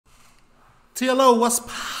TLO, what's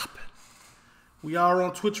poppin'? We are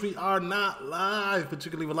on Twitch. We are not live. But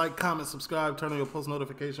you can leave a like, comment, subscribe, turn on your post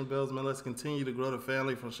notification bells, man. Let's continue to grow the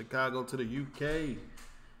family from Chicago to the UK.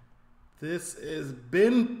 This is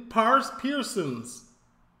Ben Pearson's.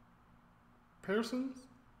 Pearson.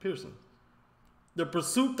 The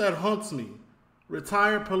Pursuit That Haunts Me.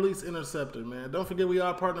 Retired police interceptor, man. Don't forget we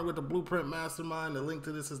are partnered with the Blueprint Mastermind. The link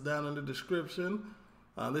to this is down in the description.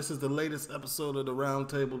 This is the latest episode of the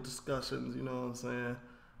roundtable discussions, you know what I'm saying?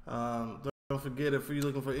 Don't forget, if you're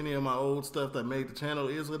looking for any of my old stuff that made the channel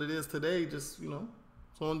is what it is today, just, you know,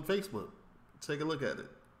 it's on Facebook. Take a look at it.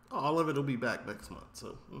 All of it will be back next month.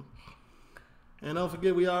 So, and don't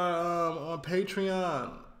forget, we are on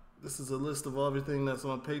Patreon. This is a list of everything that's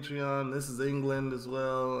on Patreon. This is England as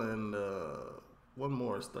well, and one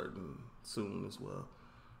more is starting soon as well.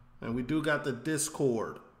 And we do got the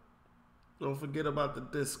Discord. Don't forget about the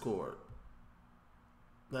Discord.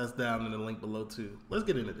 That's down in the link below too. Let's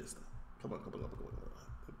get into this stuff. Come on.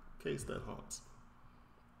 The case that haunts.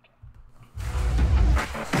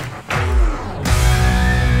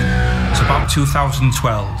 It's about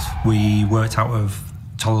 2012. We worked out of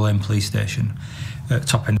TheeLitOne police station at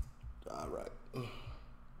top end. All right.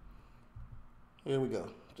 Here we go.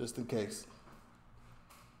 Just in case.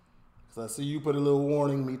 Because I see you put a little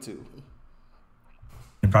warning, me too.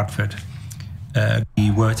 In Bradford.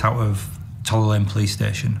 We worked out of TheeLitOne police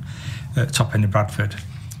station at top end of Bradford.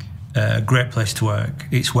 Great place to work.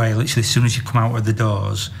 It's where literally as soon as you come out of the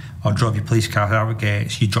doors or drove your police car out the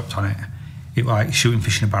gates, you dropped on it. It was like shooting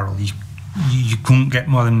fish in a barrel. You couldn't get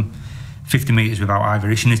more than 50 metres without either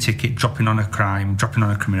issuing a ticket, dropping on a crime, dropping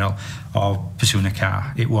on a criminal, or pursuing a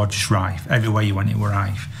car. It was just rife. Everywhere you went, it was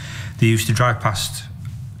rife. They used to drive past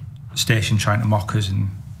station trying to mock us and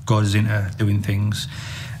go us into doing things.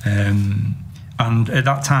 And at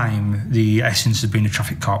that time, the essence of being a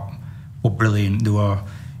traffic cop were brilliant.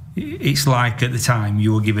 It's like at the time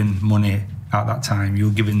you were given money at that time, you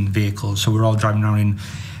were given vehicles. So we're all driving around in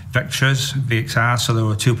Vectras, VXR, so there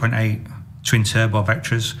were 2.8 twin turbo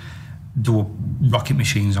Vectras. There were rocket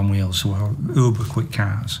machines on wheels, so were uber quick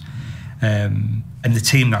cars. And the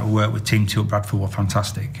team that we worked with, Team 2 at Bradford, were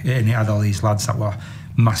fantastic. And it had all these lads that were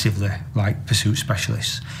massively like pursuit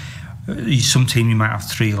specialists. Some team you might have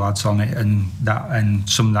 3 lads on it, and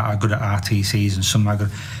some that are good at RTCs, and some that are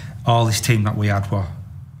good. All this team that we had were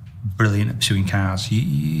brilliant at pursuing cars.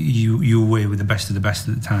 You were with the best of the best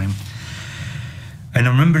at the time. And I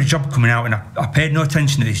remember a job coming out, and I paid no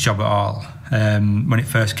attention to this job at all when it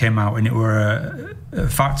first came out. And it were a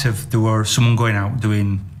fact of there were someone going out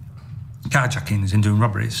doing carjackings and doing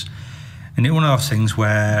robberies, and it was one of those things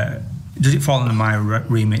where, does it fall under my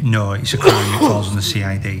remit? No, it's a crime. It falls under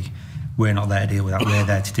CID. We're not there to deal with that. We're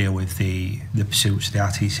there to deal with the pursuits, the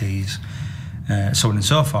RTCs, so on and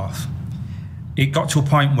so forth. It got to a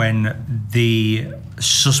point when the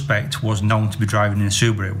suspect was known to be driving in a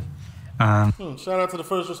Subaru. Shout out to the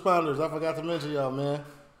first responders. I forgot to mention y'all, man.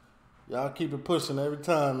 Y'all keep it pushing every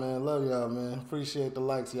time, man. Love y'all, man. Appreciate the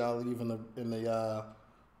likes y'all leave in the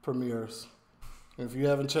premieres. And if you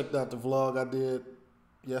haven't checked out the vlog I did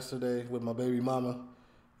yesterday with my baby mama,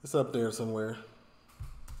 it's up there somewhere.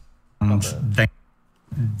 And then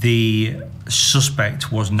the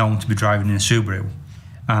suspect was known to be driving in a Subaru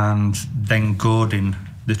and then goading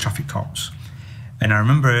the traffic cops. And I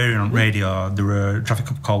remember hearing on radio there were a traffic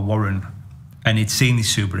cop called Warren, and he'd seen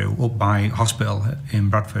this Subaru up by hospital in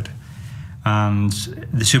Bradford. And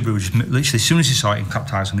the Subaru just literally, as soon as he saw it and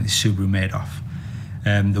capitalised on it, this Subaru made off.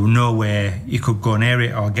 There was no way he could go near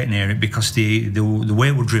it or get near it because the way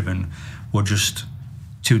it was driven were just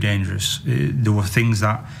too dangerous. There were things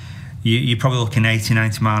that you're probably looking 80,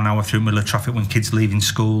 90 mile an hour through the middle of traffic when kids leaving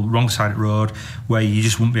school, wrong side of the road, where you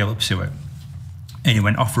just wouldn't be able to pursue it. And he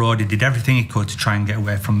went off-road, he did everything he could to try and get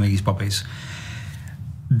away from these bobbies.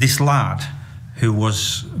 This lad, who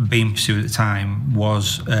was being pursued at the time,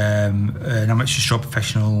 was an amateur stroke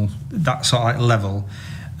professional, that sort of like level,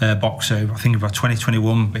 boxer. I think about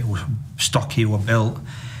 2021, but it was stocky, or built,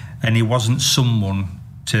 and he wasn't someone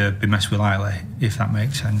to be messed with lightly, if that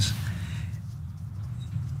makes sense.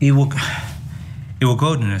 He was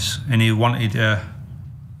goading us, and he wanted to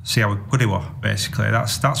see how good he was, basically.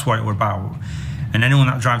 That's what it was about. And anyone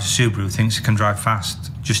that drives a Subaru thinks it can drive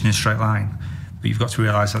fast, just in a straight line. But you've got to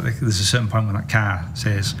realise that there's a certain point when that car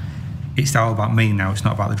says, it's all about me now, it's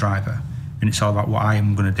not about the driver. And it's all about what I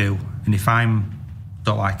am going to do. And if I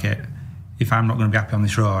don't like it, if I'm not going to be happy on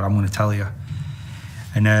this road, I'm going to tell you.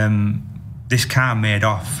 And this car made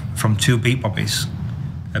off from 2 beat bobbies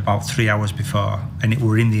about 3 hours before, and it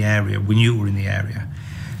were in the area. We knew it were in the area.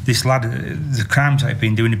 This lad, the crimes that he'd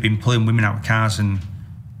been doing, he'd been pulling women out of cars and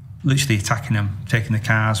literally attacking them, taking the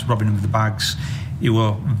cars, robbing them of the bags. He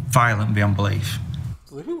were violent beyond belief.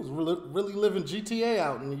 So he was really living GTA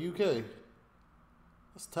out in the UK.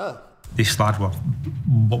 That's tough. This lad were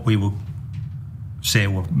what we would say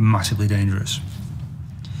were massively dangerous.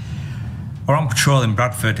 We're on patrol in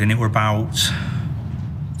Bradford and it were about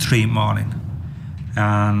 3 in the morning.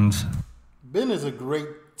 And Ben is a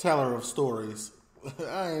great teller of stories.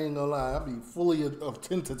 I ain't gonna lie, I'd be fully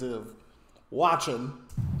attentive, watching.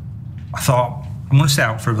 I thought, I'm going to stay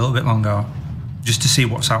out for a little bit longer just to see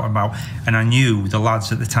what's out and about. And I knew the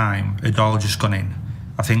lads at the time had all just gone in.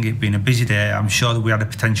 I think it'd been a busy day. I'm sure that we had a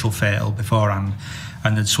potential fatal beforehand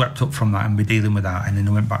and they'd swept up from that and be dealing with that, and then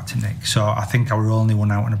they went back to Nick. So I think I were the only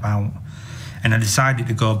one out and about. And I decided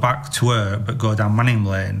to go back to work, but go down Manning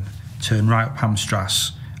Lane, turn right up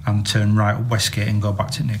Hamstrasse and turn right up Westgate and go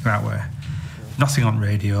back to Nick that way. Nothing on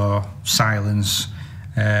radio, silence,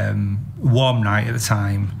 warm night at the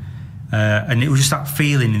time. And it was just that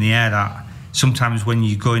feeling in the air that sometimes when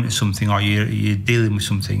you go into something or you're dealing with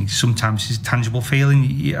something, sometimes it's a tangible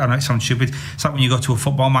feeling. I know it sounds stupid. It's like when you go to a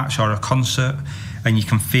football match or a concert and you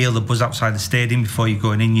can feel the buzz outside the stadium before you're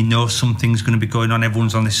going in. You know something's going to be going on.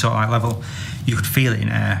 Everyone's on this sort of like level. You could feel it in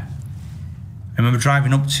air. I remember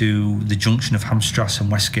driving up to the junction of Hamstrasse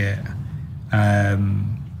and Westgate,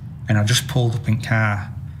 and I just pulled up in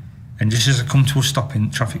car. And just as I come to a stop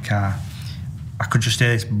in traffic car, I could just hear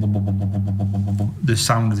this the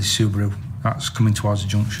sound of this Subaru that's coming towards the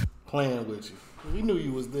junction. Playing with you. He knew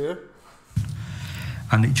you was there.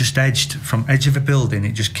 And it just edged from edge of a building,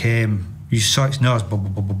 it just came, you saw its nose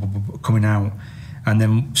coming out. And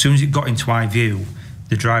then as soon as it got into eye view,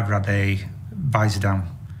 the driver had a visor down.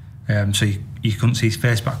 So you couldn't see his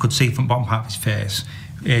face, but I could see from the bottom part of his face,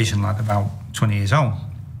 Asian lad about 20 years old.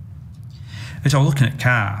 As I was looking at the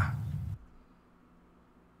car,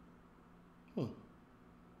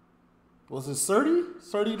 was it sturdy?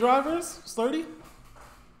 Sturdy drivers? Sturdy?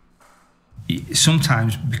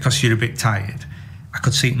 Sometimes, because you're a bit tired, I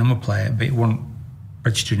could see the number plate, but it wasn't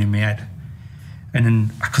registering in my head. And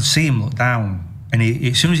then I could see him look down. And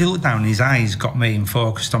as soon as he looked down, his eyes got me and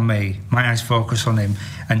focused on me. My eyes focused on him,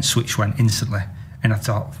 and switch went instantly. And I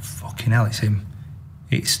thought, fucking hell, it's him.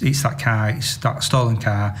 It's that car, it's that stolen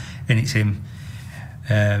car, and it's him.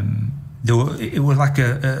 It was like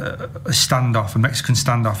a standoff, a Mexican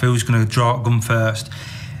standoff. Who was going to draw a gun first?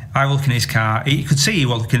 I was looking at his car. You could see he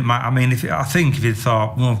was looking at my. I mean, I think if he'd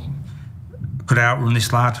thought, well, could I outrun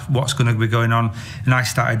this lad? What's going to be going on? And I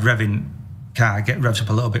started revving car, get revs up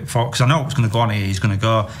a little bit because I know what's going to go on here. He's going to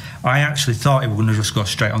go. I actually thought he was going to just go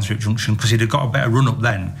straight on through the junction because he'd have got a better run up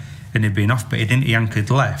then, and he'd been off. But he didn't. He anchored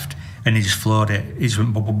left, and he just floored it. He just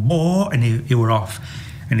went and he were off,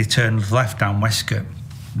 and he turned left down Westgate.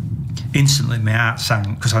 Instantly my heart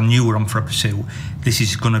sank because I knew we're on for a pursuit. This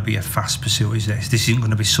is going to be a fast pursuit, is this? This isn't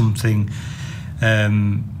going to be something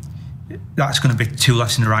that's going to be 2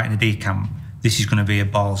 lefts in the right in a decamp. This is going to be a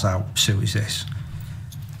balls out pursuit, is this?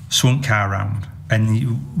 Swung car round,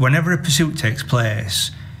 and whenever a pursuit takes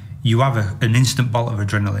place, you have an instant bolt of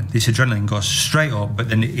adrenaline. This adrenaline goes straight up, but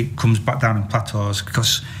then it comes back down in plateaus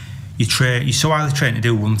because you're so highly trained to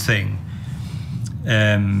do one thing.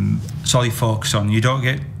 It's all you focus on. You don't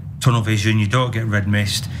get tunnel vision, you don't get red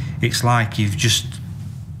mist. It's like you've just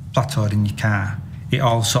plateaued in your car. It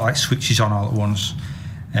all sort of like switches on all at once.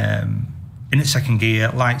 In its second gear,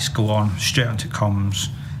 lights go on, straight onto comms.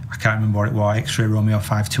 I can't remember what it was, X-ray Romeo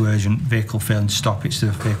 52 urgent, vehicle failing to stop. It's the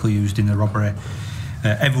vehicle used in the robbery.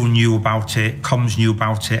 Everyone knew about it, comms knew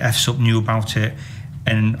about it, FSUP knew about it.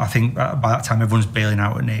 And I think by that time everyone's bailing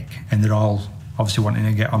out at Nick, and they're all obviously wanting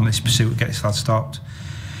to get on this pursuit, get this lad stopped.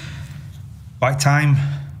 By the time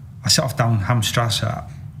I set off down Hamstrasse,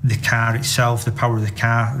 the car itself, the power of the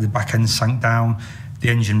car, the back end sank down, the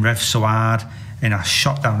engine revved so hard, and I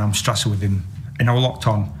shot down Hamstrasse with him, and I was locked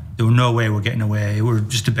on. There was no way we were getting away. It was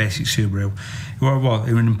just a basic Subaru. It was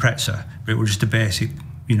an Impreza, but it was just a basic,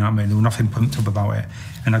 you know what I mean? There was nothing pumped up about it.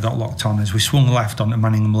 And I got locked on. As we swung left onto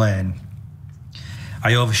Manningham Lane,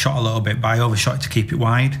 I overshot a little bit, but I overshot it to keep it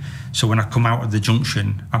wide. So when I come out of the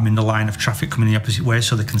junction, I'm in the line of traffic coming the opposite way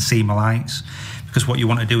so they can see my lights. Because what you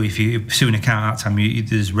want to do, if you're pursuing a car at that time,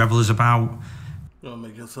 there's revellers about. You want to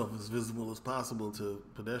make yourself as visible as possible to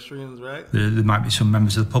pedestrians, right? There might be some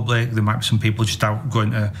members of the public, there might be some people just out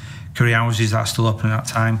going to curry houses that are still open at that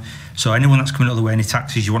time. So anyone that's coming out of the way, any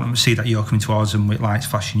taxis, you want them to see that you're coming towards them with lights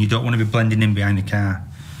flashing. You don't want to be blending in behind the car.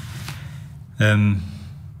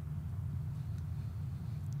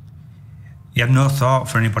 You had no thought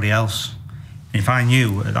for anybody else. And if I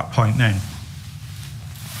knew at that point then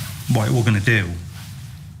what we were going to do,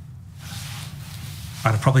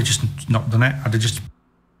 I'd have probably just not done it. I'd have just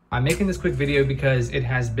I'm making this quick video because it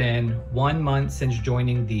has been 1 month since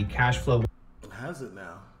joining the cash flow. Has it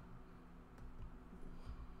now?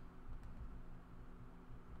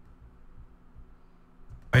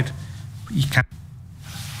 You can't.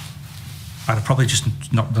 I'd have probably just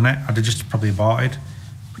not done it. I'd have just probably aborted.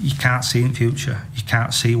 But you can't see in the future. You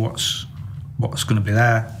can't see what's going to be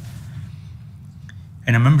there.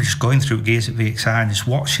 And I remember just going through gears at VXI and just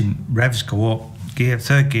watching revs go up,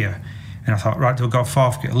 third gear. And I thought, right, do I go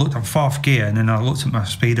fourth gear? I looked at fourth gear and then I looked at my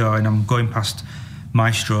speedo and I'm going past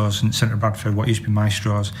Maestros in the centre of Bradford, what used to be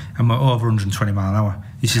Maestros, and we're over 120 mile an hour.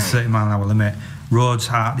 This is 30 mile an hour limit. Roads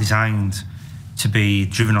aren't designed to be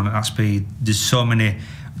driven on at that speed. There's so many,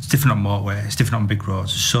 it's different on motorway, it's different on big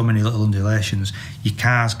roads, there's so many little undulations. Your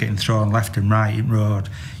car's getting thrown left and right in road,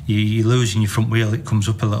 you're losing your front wheel, it comes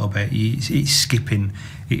up a little bit, it's skipping,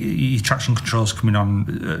 your traction control's coming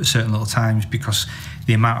on at certain little times because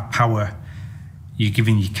the amount of power you're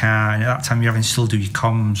giving your car, and at that time you're having to still do your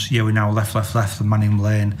comms. Yeah, we're now left, the Manning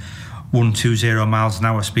lane, 120 miles an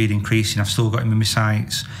hour speed increasing, I've still got him in my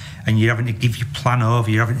sights, and you're having to give your plan over,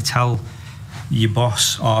 you're having to tell your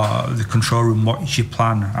boss or the control room, what's your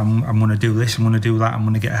plan? I'm going to do this, I'm going to do that, I'm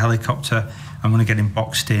going to get a helicopter, I'm going to get him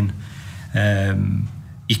boxed in.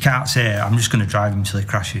 You can't say, I'm just going to drive him until he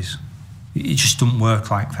crashes. It just doesn't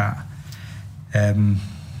work like that.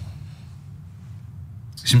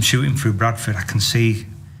 As I'm shooting through Bradford, I can see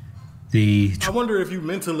the... I wonder if you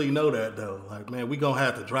mentally know that, though. Like, man, we going to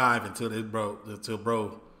have to drive until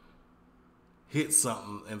bro hits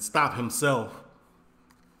something and stop himself.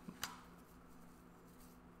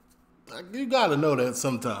 Like, you gotta know that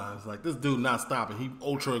sometimes. Like, this dude not stopping. He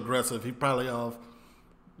ultra aggressive. He probably off,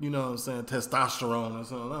 you know what I'm saying, testosterone or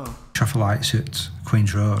something. Traffic lights at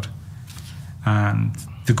Queen's Road, and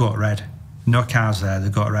they go at red. No cars there. They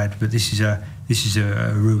go at red. But this is a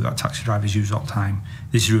route that taxi drivers use all the time.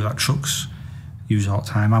 This is a route that trucks use all the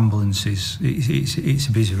time. Ambulances. It's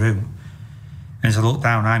a busy route. And as I look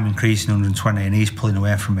down, I'm increasing 120, and he's pulling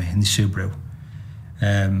away from me in the Subaru.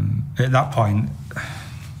 At that point,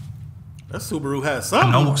 that Subaru has something.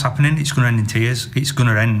 I know what's happening. It's going to end in tears. It's going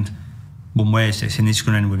to end one way, and it's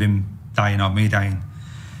going to end with him dying or me dying.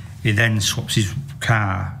 He then swaps his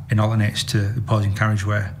car and alternates to the opposing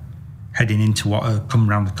carriageway, heading into what are coming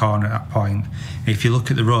around the corner at that point. If you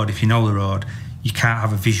look at the road, if you know the road, you can't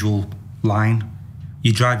have a visual line.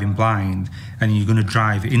 You're driving blind, and you're going to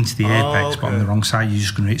drive into the apex, but on the wrong side, you're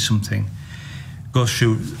just going to hit something. Goes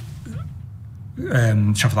through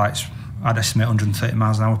traffic lights, I'd estimate 130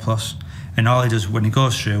 miles an hour plus. And all he does, when he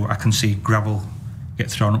goes through, I can see gravel get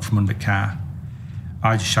thrown up from under the car.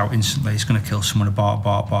 I just shout instantly, it's going to kill someone,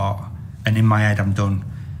 abort. And in my head, I'm done.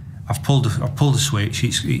 I've pulled the switch,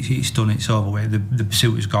 it's done, it's over with, the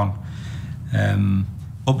pursuit is gone.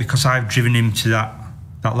 But because I've driven him to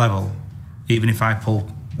that level, even if I pull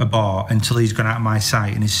abort, until he's gone out of my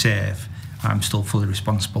sight and is safe, I'm still fully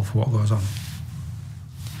responsible for what goes on.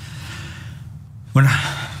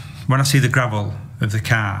 When I see the gravel of the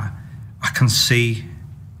car, I can see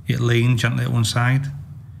it lean gently at one side,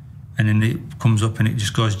 and then it comes up and it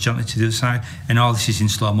just goes gently to the other side, and all this is in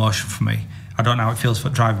slow motion for me. I don't know how it feels for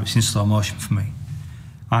a driver, but it's in slow motion for me.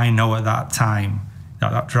 I know at that time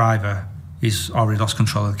that driver is already lost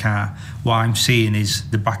control of the car. What I'm seeing is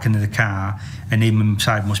the back end of the car, and him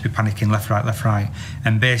inside must be panicking left, right.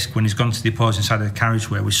 And basically, when he's gone to the opposing side of the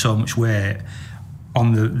carriageway with so much weight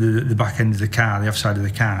on the back end of the car, the offside of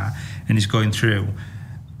the car, and he's going through,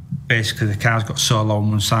 basically the car's got so low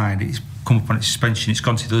on one side, it's come up on its suspension, it's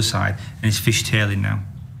gone to the other side, and it's fishtailing now.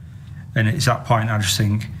 And it's that point I just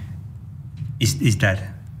think, he's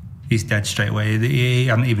dead. He's dead straight away. He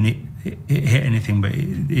hadn't even hit anything, but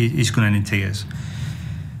he's going to end in tears.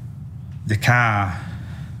 The car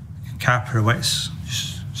pirouettes,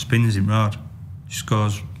 just spins in road, just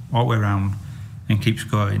goes all the way around and keeps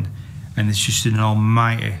going. And it's just an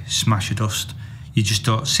almighty smash of dust. You just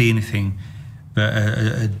don't see anything but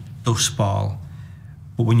a dust ball.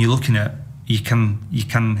 But when you're looking at, you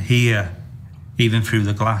can hear, even through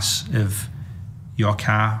the glass of your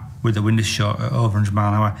car with the windows shut at over 100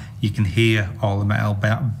 miles an hour, you can hear all the metal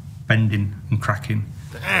bending and cracking.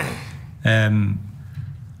 I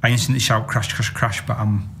instantly shout crash, but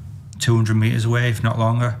I'm 200 metres away, if not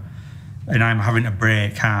longer. And I'm having to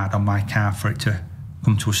brake hard on my car for it to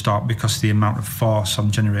come to a stop because of the amount of force I'm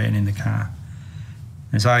generating in the car.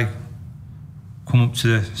 As I come up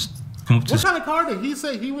to what kind of car did he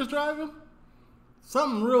say he was driving?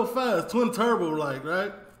 Something real fast, twin turbo like,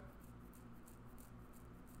 right?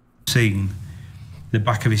 Scene, the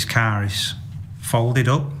back of his car is folded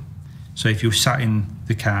up. So if you were sat in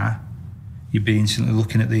the car, you'd be instantly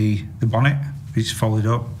looking at the bonnet. It's folded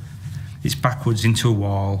up. It's backwards into a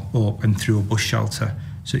wall, up and through a bush shelter.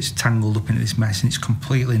 So it's tangled up into this mess and it's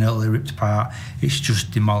completely and utterly ripped apart. It's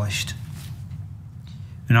just demolished.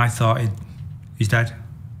 And I thought, he's dead.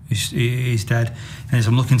 He's dead. And as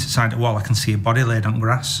I'm looking to the side of the wall, I can see a body laid on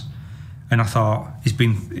grass. And I thought, he's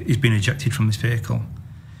been ejected from this vehicle.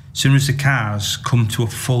 As soon as the cars come to a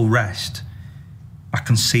full rest, I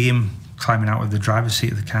can see him climbing out of the driver's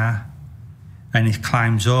seat of the car. And he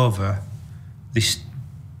climbs over this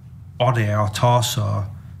body or torso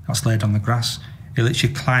that's laid on the grass. He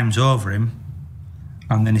literally climbs over him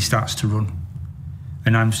and then he starts to run.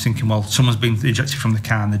 And I'm just thinking, well, someone's been ejected from the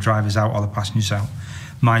car and the driver's out or the passenger's out.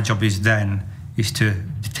 My job is to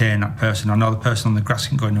detain that person. I know the person on the grass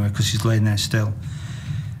isn't going anywhere because he's laying there still.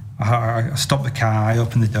 I stop the car, I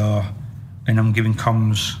open the door, and I'm giving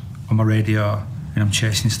comms on my radio, and I'm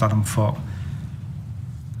chasing this lad on foot.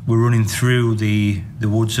 We're running through the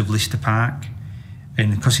woods of Lister Park,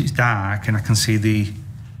 and because it's dark and I can see the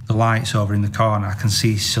lights over in the corner, I can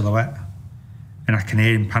see his silhouette, and I can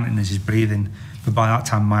hear him panting as he's breathing. But by that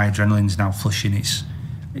time, my adrenaline's now flushing.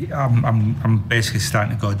 I'm basically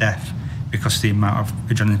starting to go deaf because of the amount of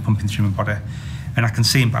adrenaline pumping through my body. And I can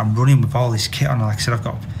see him, but I'm running with all this kit on. Like I said, I've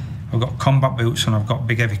got combat boots on, I've got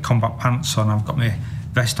big heavy combat pants on, I've got my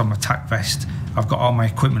vest on, my tack vest, I've got all my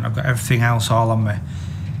equipment, I've got everything else all on me.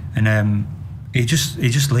 And he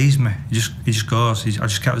just leaves me. He just goes. I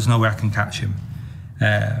just can't. There's no way I can catch him.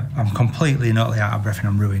 I'm completely and utterly out of breath and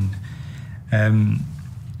I'm ruined.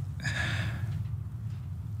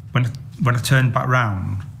 When I turn back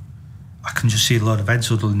round, I can just see a load of heads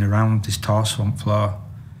huddling around this torso on the floor.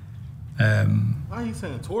 Why are you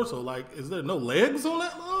saying torso? Like, is there no legs on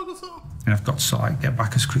that log or something? And I've got to sort of get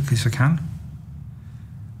back as quickly as I can.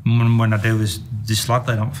 And when I do, there's this lad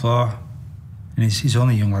laid on the floor, and he's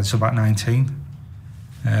only a young lad, he's about 19.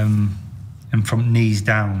 And from knees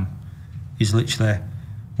down, he's literally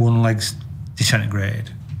one leg's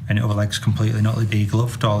disintegrated, and the other leg's completely and utterly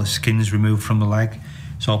degloved. All the skin's removed from the leg.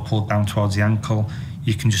 It's all pulled down towards the ankle.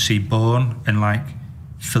 You can just see bone and like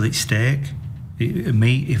fillet steak,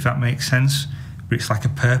 meat, if that makes sense. But it's like a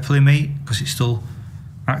purpley meat because it's still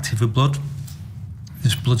active with blood.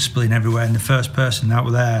 There's blood spilling everywhere. And the first person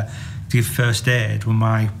out there to give first aid was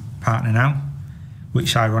my partner now,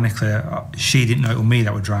 which ironically, she didn't know it was me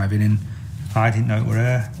that were driving and I didn't know it were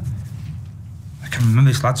her. I can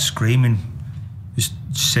remember this lad screaming, just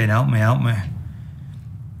saying, help me, help me.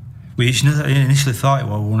 We initially thought it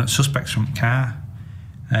was one of the suspects from the car.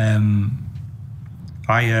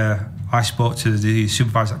 I spoke to the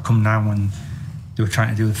supervisor that come down when they were trying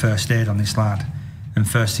to do the first aid on this lad, and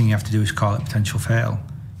first thing you have to do is call it potential fatal.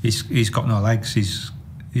 He's got no legs, he's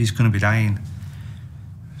going to be dying.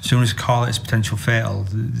 As soon as you call it as potential fatal,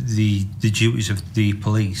 the duties of the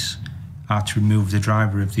police are to remove the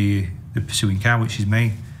driver of the pursuing car, which is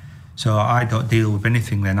me. So I don't deal with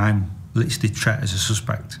anything then, I'm literally treated as a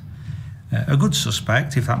suspect. A good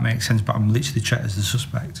suspect, if that makes sense, but I'm literally treated as the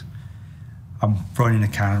suspect. I'm thrown in a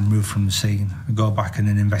car and moved from the scene. I go back and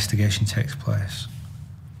an investigation takes place.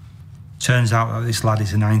 Turns out that this lad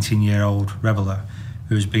is a 19-year-old reveller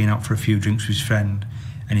who's been out for a few drinks with his friend,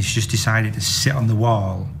 and he's just decided to sit on the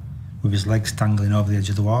wall with his legs dangling over the edge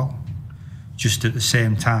of the wall. Just at the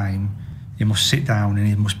same time, he must sit down and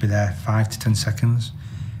he must be there 5 to 10 seconds.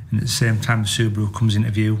 And at the same time, the Subaru comes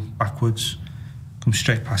into view backwards, comes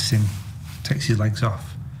straight past him, takes his legs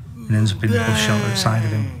off, and ends up in the bush shelter outside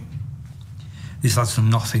of him. This lad's done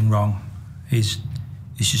nothing wrong. He's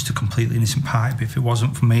just a completely innocent party. But if it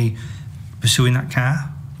wasn't for me pursuing that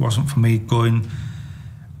car, it wasn't for me going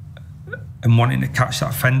and wanting to catch that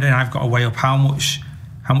offender, and I've got to weigh up how much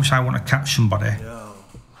I want to catch somebody. Yo,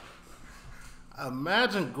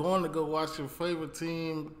 imagine going to go watch your favorite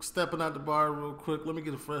team, stepping out the bar real quick. Let me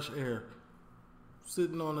get a fresh air.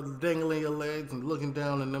 Sitting on the dangling your legs and looking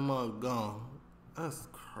down and them all gone. That's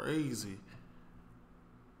crazy.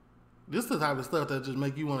 This is the type of stuff that just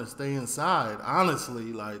make you want to stay inside.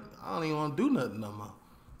 Honestly, like, I don't even want to do nothing no more.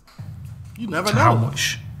 You never know. How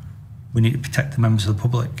much we need to protect the members of the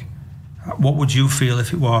public. What would you feel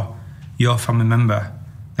if it were your family member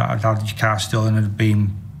that had had your car stolen and had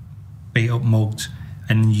been beat up, mugged,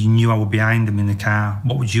 and you knew I was behind them in the car?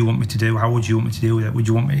 What would you want me to do? How would you want me to deal with it? Would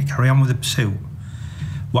you want me to carry on with the pursuit?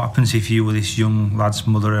 What happens if you were this young lad's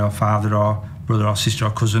mother or father or brother or sister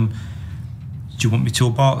or cousin? Do you want me to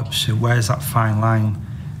abort the pursuit? Where's that fine line?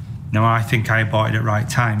 Now, I think I aborted at the right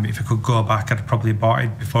time, but if I could go back, I'd probably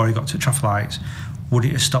aborted before he got to traffic lights. Would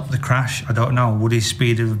it have stopped the crash? I don't know. Would his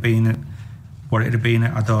speed have been at what it had been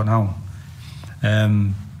at? I don't know.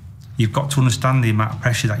 You've got to understand the amount of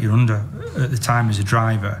pressure that you're under at the time as a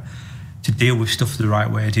driver. to deal with stuff the right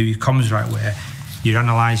way, do your comms the right way. You're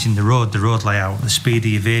analysing the road layout, the speed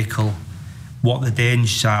of your vehicle, what the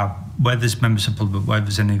dangers are, where there's members of the public, where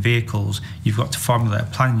there's any vehicles. You've got to formulate a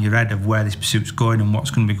plan in your head of where this pursuit's going and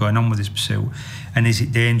what's going to be going on with this pursuit. And is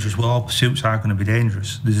it dangerous? Well, all pursuits are going to be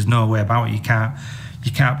dangerous. There's no way about it. You can't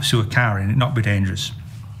pursue a car and it not be dangerous.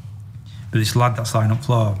 But this lad that's lying on the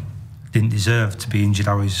floor didn't deserve to be injured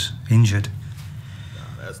how he's injured.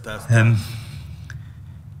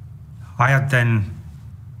 I had then,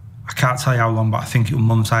 I can't tell you how long, but I think it was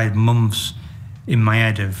months. I had months in my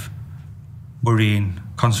head of worrying,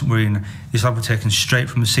 constant worrying. This lad was taken straight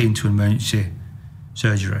from the scene to emergency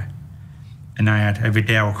surgery. And I had, every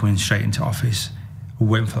day I was coming straight into office,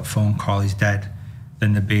 waiting for that phone call, he's dead.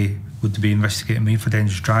 Then would they be investigating me for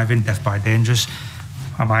dangerous driving, death by dangerous?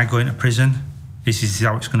 Am I going to prison? This is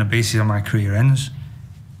how it's going to be, this is how my career ends.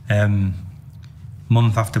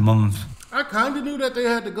 Month after month. I kind of knew that they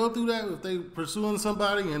had to go through that if they pursuing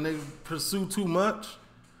somebody and they pursue too much.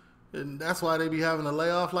 And that's why they be having a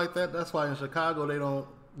layoff like that. That's why in Chicago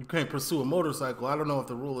you can't pursue a motorcycle. I don't know if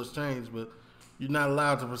the rule has changed, but you're not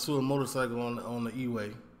allowed to pursue a motorcycle on the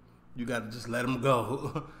E-way. You got to just let them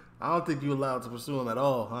go. I don't think you're allowed to pursue them at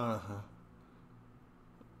all.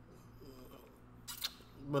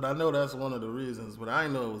 But I know that's one of the reasons. But I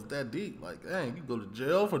didn't know it was that deep. Like, dang, you go to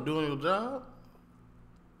jail for doing your job?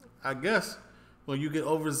 I guess when you get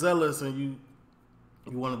overzealous and you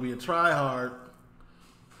want to be a try-hard,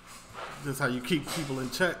 that's how you keep people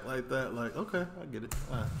in check like that. Like, okay, I get it.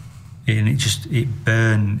 All right. And it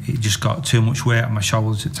burned. It just got too much weight on my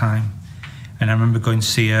shoulders at the time. And I remember going to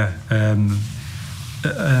see an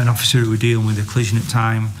officer who was dealing with a collision at the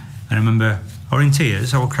time. And I remember, I was in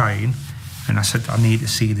tears, I was crying. And I said, I need to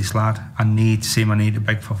see this lad. I need to see him. I need to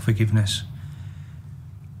beg for forgiveness.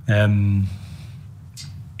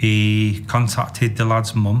 He contacted the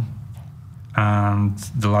lad's mum, and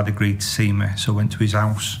the lad agreed to see me. So I went to his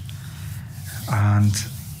house, and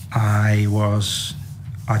I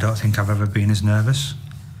don't think I've ever been as nervous.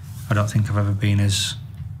 I don't think I've ever been as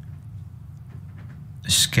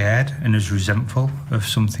scared and as resentful of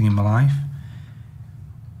something in my life.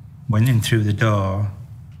 Went in through the door,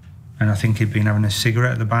 and I think he'd been having a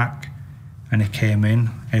cigarette at the back, and he came in,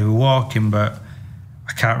 and he was walking, but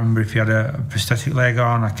I can't remember if he had a prosthetic leg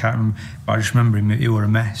on, I can't remember, but I just remember him, he was a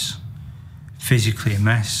mess, physically a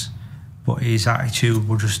mess, but his attitude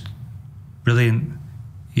was just brilliant,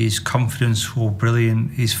 his confidence was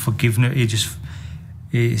brilliant, his forgiveness,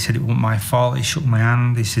 he said it wasn't my fault, he shook my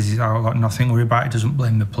hand, he says, I've got nothing to worry about, he doesn't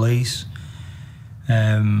blame the police.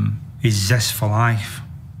 His zest for life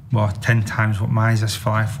was 10 times what my zest for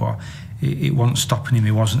life was. It wasn't stopping him,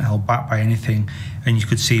 he wasn't held back by anything, and you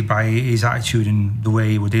could see by his attitude and the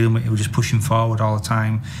way he was dealing with it, he was just pushing forward all the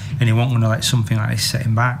time, and he wasn't going to let something like this set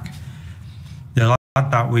him back. The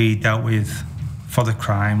lad that we dealt with for the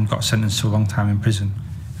crime got sentenced to a long time in prison,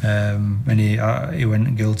 and he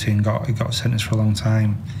went guilty and he got sentenced for a long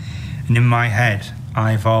time. And in my head,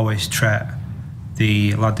 I've always treated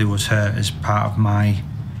the lad who was hurt as part of my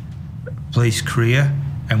police career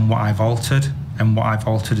and what I've altered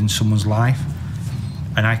in someone's life,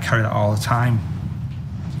 and I carry that all the time.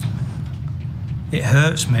 It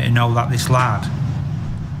hurts me to know that this lad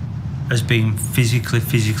has been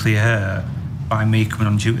physically hurt by me coming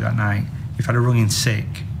on duty that night. If I'd have rung in sick,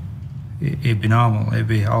 it'd be normal, it'd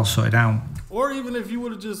be all sorted out. Or even if you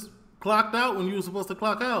would have just clocked out when you were supposed to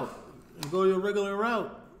clock out and go your regular route.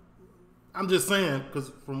 I'm just saying,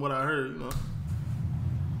 because from what I heard,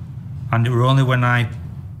 And it was only when I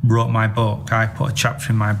wrote my book, I put a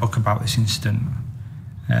chapter in my book about this incident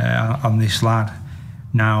on this lad.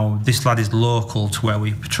 Now, this lad is local to where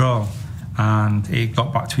we patrol, and it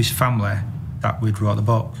got back to his family that we'd wrote the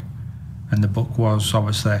book. And the book was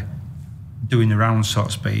obviously doing the rounds, so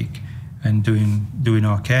to speak, and doing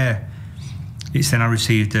okay. It's then I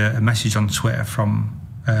received a message on Twitter from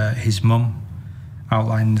his mum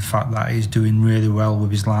outlining the fact that he's doing really well with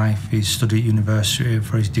his life. He's studied at university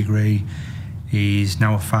for his degree. He's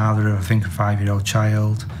now a father of, I think, a 5-year-old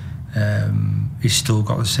child. He's still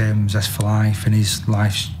got the same zest for life, and his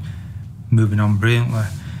life's moving on brilliantly.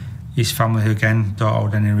 His family, again, don't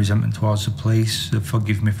hold any resentment towards the police. They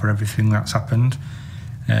forgive me for everything that's happened.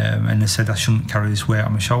 And they said I shouldn't carry this weight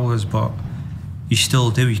on my shoulders, but you still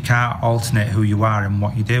do. You can't alternate who you are and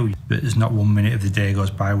what you do. But there's not 1 minute of the day goes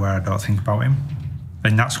by where I don't think about him.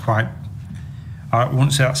 And that's quite, I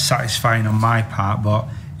wouldn't say that's satisfying on my part, but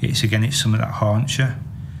it's something that haunts you.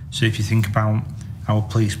 So if you think about how a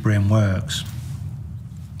police brain works,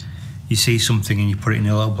 you see something and you put it in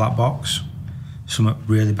a little black box, something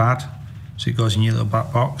really bad, So it goes in your little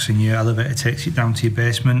black box, and your elevator takes it down to your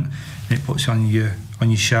basement, and it puts it on your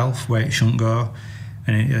shelf where it shouldn't go,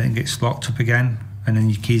 and it gets locked up again, and then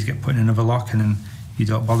your keys get put in another lock, and then you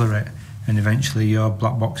don't bother it, and eventually your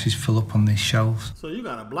black boxes fill up on these shelves. So you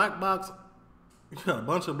got a black box, you got a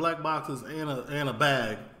bunch of black boxes and a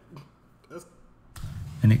bag.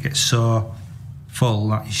 And it gets so full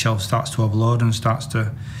that your shelf starts to overload and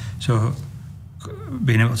so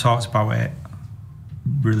being able to talk about it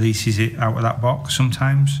releases it out of that box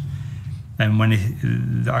sometimes. And when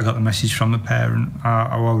I got the message from the parent,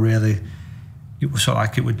 I was really, it was sort of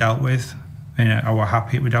like it was dealt with, and I was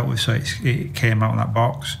happy it was dealt with, so it came out of that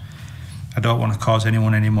box. I don't want to cause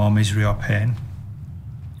anyone any more misery or pain,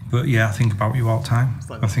 but yeah, I think about you all the time.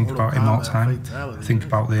 Like I think about him all the time. I think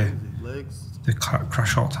about the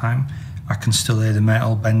crash all the time. I can still hear the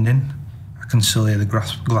metal bending. I can still hear the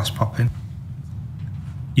glass popping.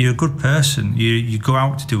 You're a good person. You go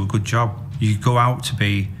out to do a good job. You go out to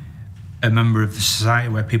be a member of the society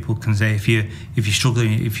where people can say, if you're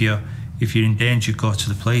struggling, if you're in danger, go to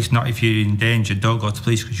the police. Not if you're in danger, don't go to the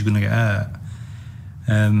police because you're going to get hurt.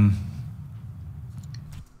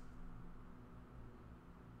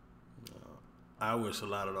 I wish a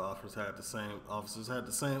lot of the officers had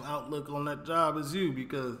the same outlook on that job as you,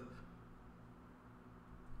 because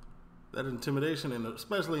that intimidation, and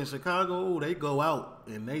especially in Chicago, they go out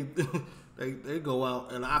and they go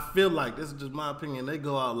out, and I feel like, this is just my opinion, they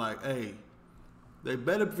go out like, hey, they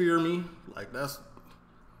better fear me. Like, it's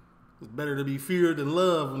better to be feared than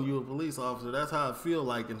loved when you're a police officer. That's how I feel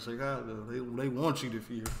like in Chicago. They want you to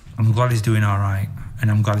fear. I'm glad he's doing all right,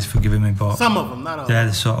 and I'm glad he's forgiving me, but some of them, not all. They're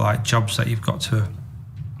the sort of like jobs that you've got to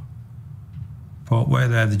put where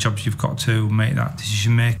they're the jobs you've got to make that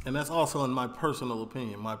decision make. And that's also in my personal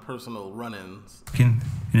opinion, my personal run-ins. In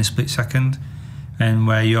a split second, and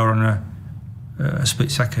where you're on a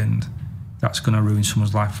split second, that's going to ruin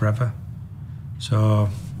someone's life forever. So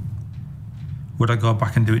would I go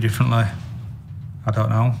back and do it differently? I don't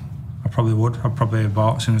know. I probably would. I'd probably have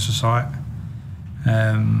bought in a society.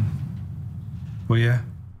 But yeah.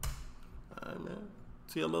 Alright, man.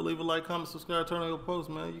 See a little, leave a like, comment, subscribe, turn on your post,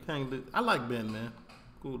 man. You can't do. I like Ben, man.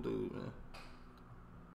 Cool dude, man.